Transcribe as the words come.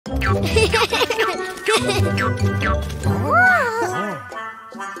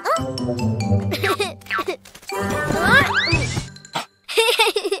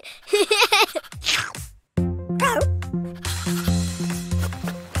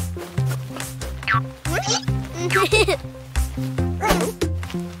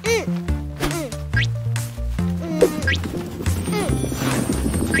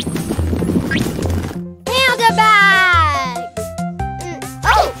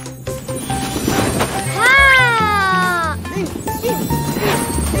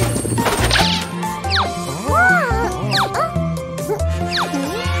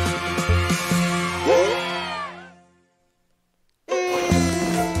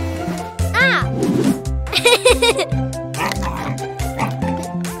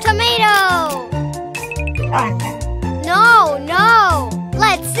No, no.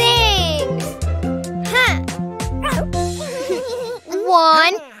 Let's sing. Huh.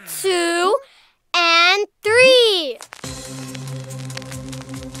 1, 2, and 3.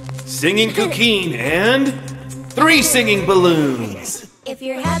 Singing Cuquín and 3 singing balloons. If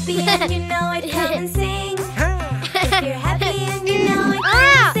you're happy and you know it, come and sing. If you're happy and you know it,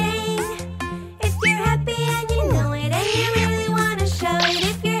 come and sing. If you're happy and you know it, and you really want to show it.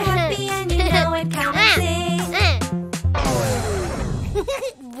 If you're happy and you know it, come and sing.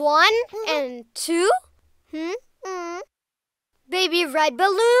 1 and 2. Baby red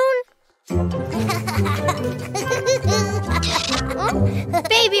balloon.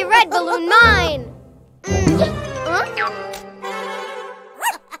 Baby red balloon, mine.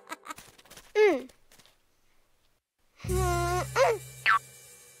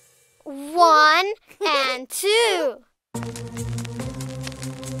 1 and 2.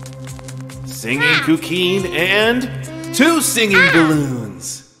 Singing Cuquín and 2 singing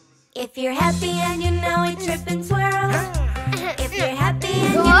balloons. If you're happy and you know it, trip and swirl. If you're happy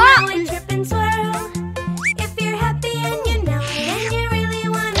and you know it, trip and swirl. If you're happy and you know it, and you really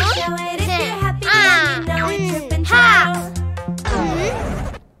want to show it. If you're happy and you know it, trip and swirl.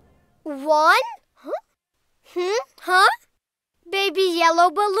 1? Huh? Baby yellow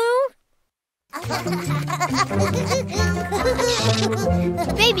balloon?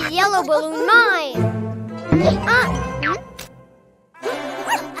 Baby yellow balloon, mine.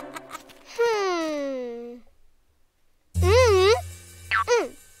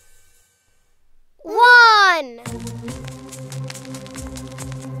 1.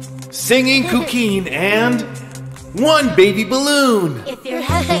 Singing Cuquín and 1 baby balloon. If you're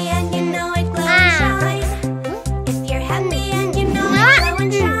happy and you know it, glow and shine. If you're happy and you know it, glow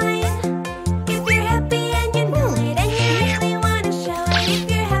and shine. If you're happy and you know it, and you really want to show it. If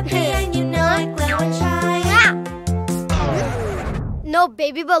you're happy and you know it, glow and shine. No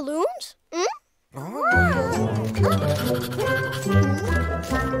baby balloons?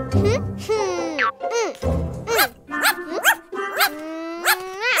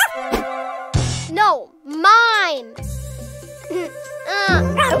 No, mine.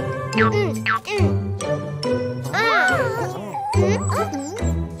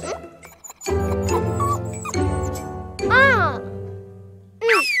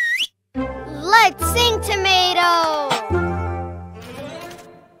 Let's sing tomato.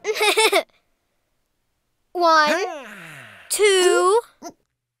 1, 2,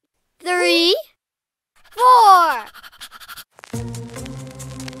 3, 4.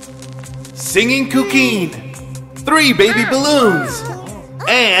 Singing Cuquín, 3 baby balloons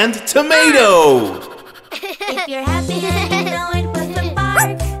and tomato. If you're happy and you know it, whip and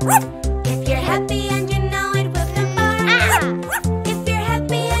bark. If you're happy and you know it, whip and bark. If you're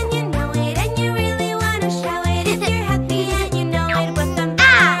happy and you know it, and you really want to show it. If you're happy and you know it, whip and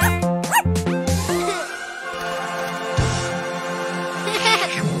bark.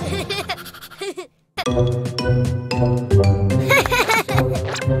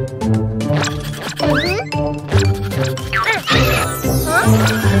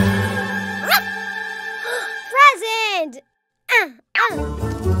 Present! Oh!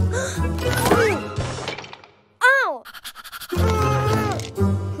 Oh!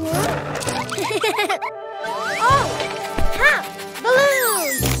 Ha!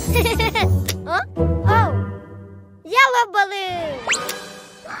 Balloon! Huh? Oh! Yellow balloon!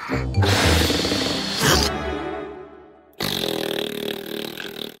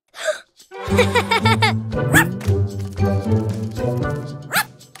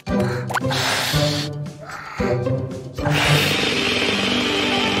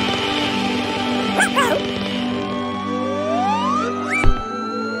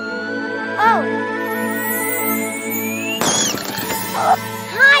 Oh!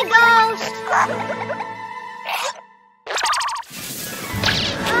 Hi, ghost!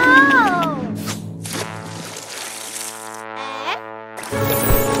 Oh!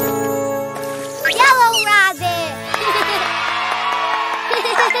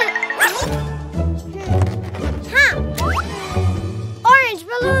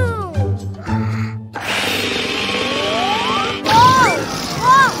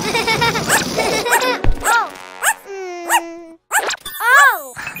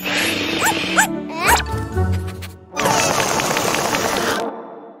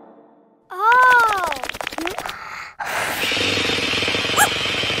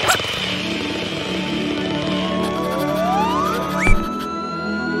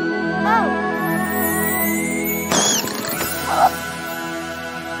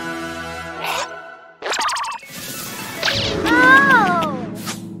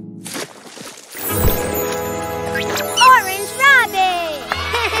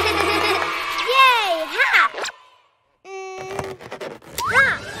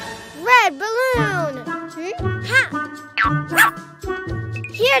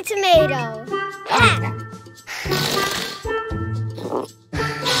 tomato. Ah.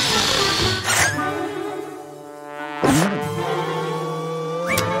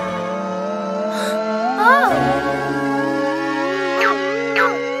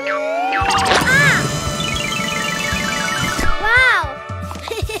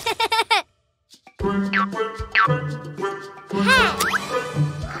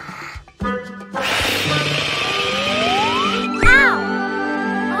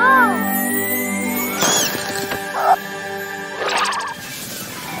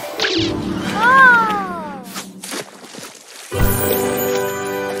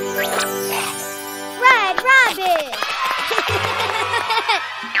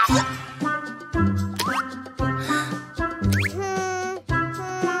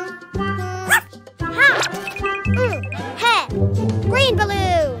 Green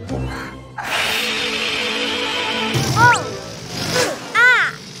balloon. Oh.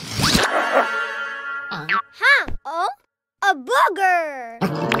 Ah. Huh. Oh. A booger.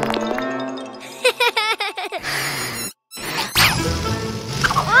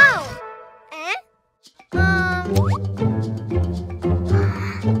 Oh. Eh?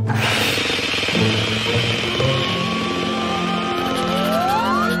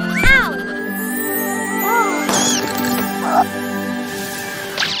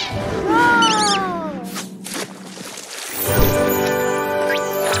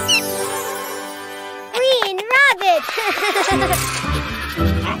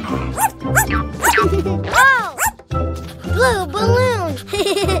 Oh! Blue balloon!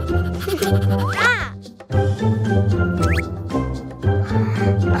 Ah!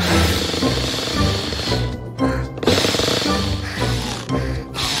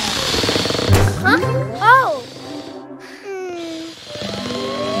 Huh? Oh!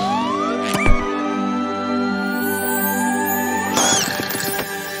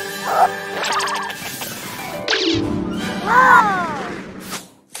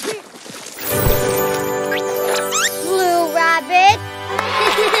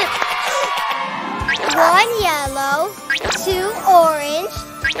 One yellow, 2 orange,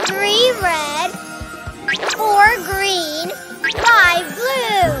 3 red, 4 green, 5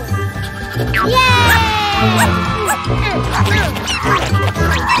 blue. Yay!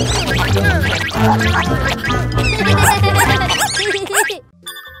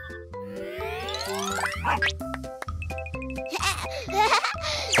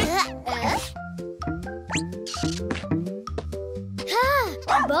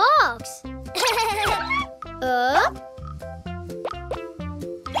 Box.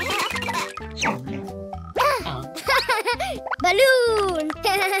 Balloon.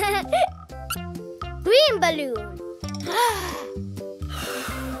 Green balloon.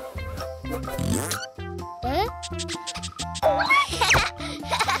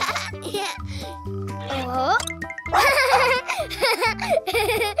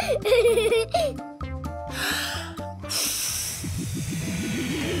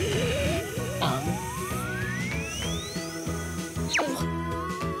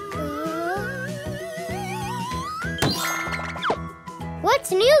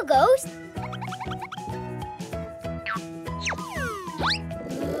 What's new, Ghost?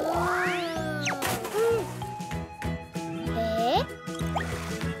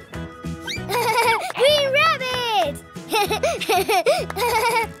 Green rabbit!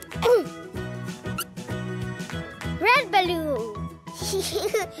 Red balloon.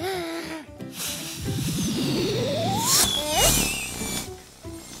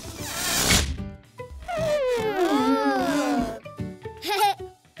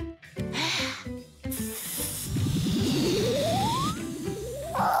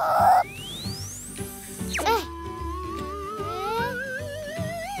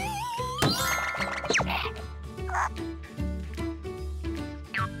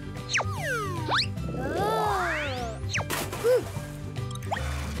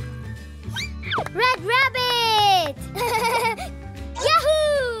 Red rabbit!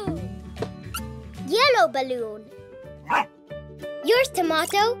 Yahoo! Yellow balloon. Yours,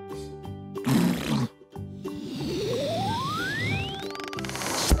 tomato.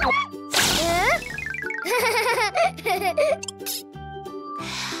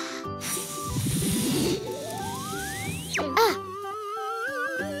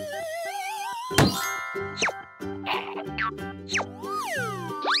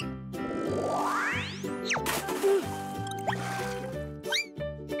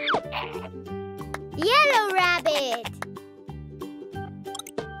 Yellow rabbit.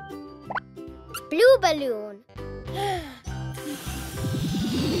 Blue balloon.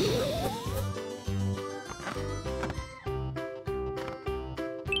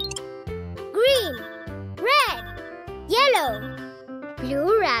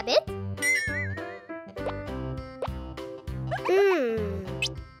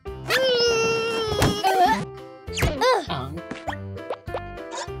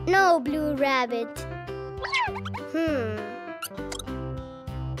 rabbit.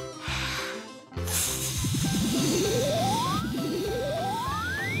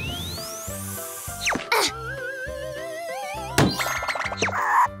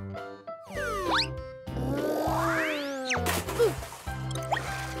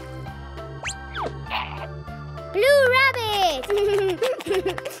 Blue rabbit.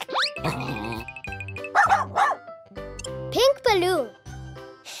 Pink balloon.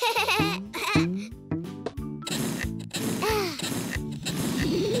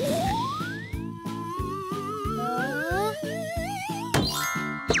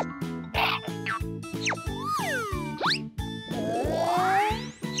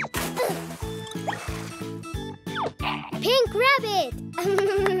 Pink rabbit.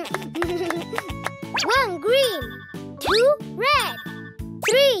 1 green, 2 red,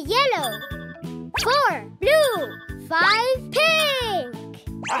 3 yellow, 4 blue, 5 pink.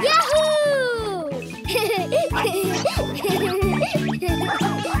 Yahoo!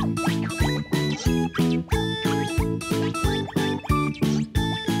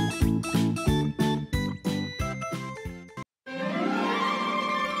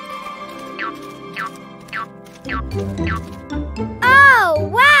 Oh,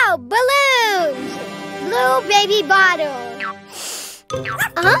 wow, balloons! Blue baby bottle.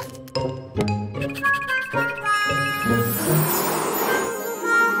 Huh?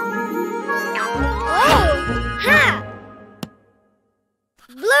 Oh, ha!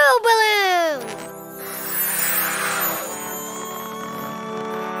 Blue balloon.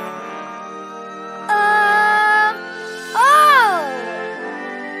 Oh!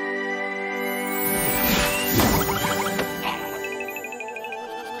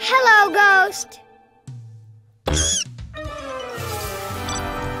 Hello, ghost.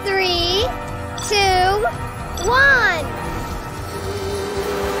 3, 2, 1.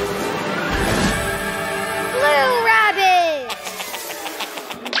 Blue rabbit.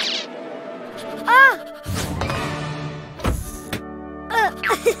 Oh.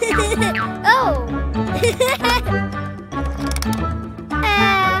 Oh.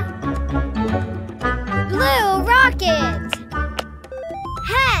 Blue rocket.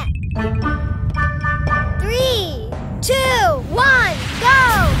 Ha. 3, 2, 1, go!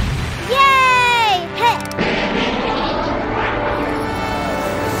 Yay! Hey.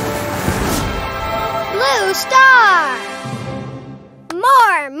 Blue star.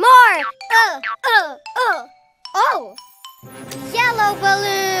 More. Oh. Yellow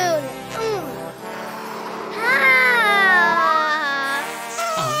balloon.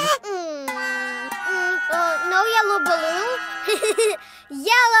 No yellow balloon.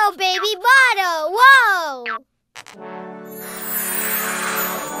 Yellow baby bottle. Whoa.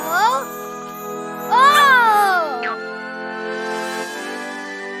 Oh!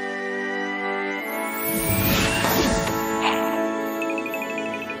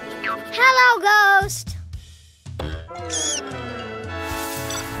 Hello, ghost.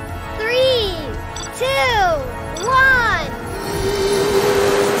 3, 2, 1.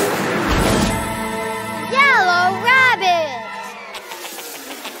 Yellow rabbit.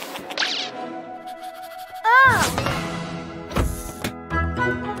 Oh!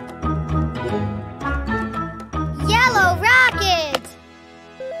 Yellow rocket.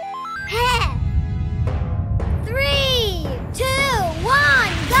 3, 2,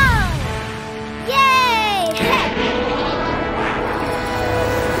 1, go! Yay!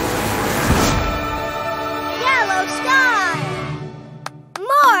 Yellow star.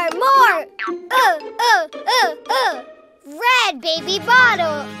 More. Red baby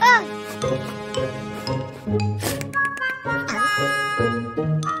bottle. Ow!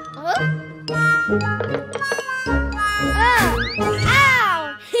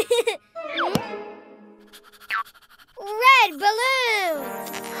 Red balloon.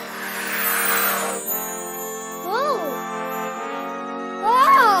 Oh.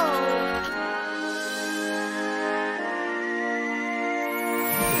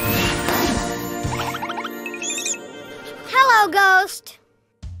 Hello, ghost.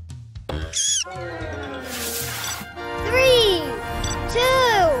 3, 2,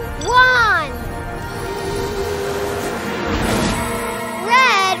 1.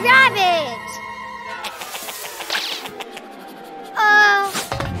 Red rabbit.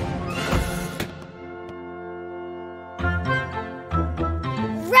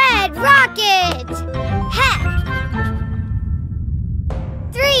 Red rocket. Ha!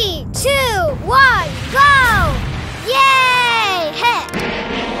 3, 2, 1, go! Yay! Ha!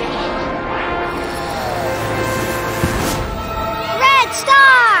 Red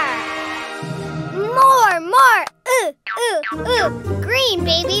star. More. Ooh, green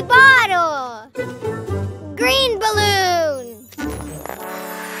baby bottle. Green balloon.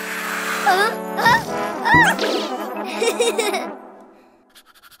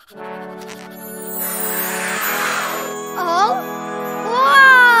 Oh, whoa!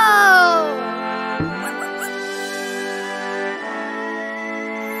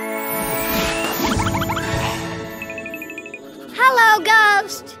 Hello,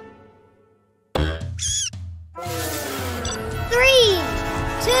 ghost. 3,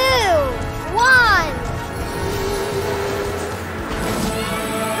 2, 1.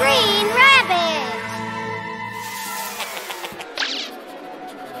 Green rabbit.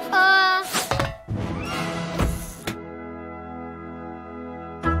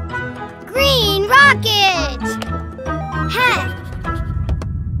 Green rocket.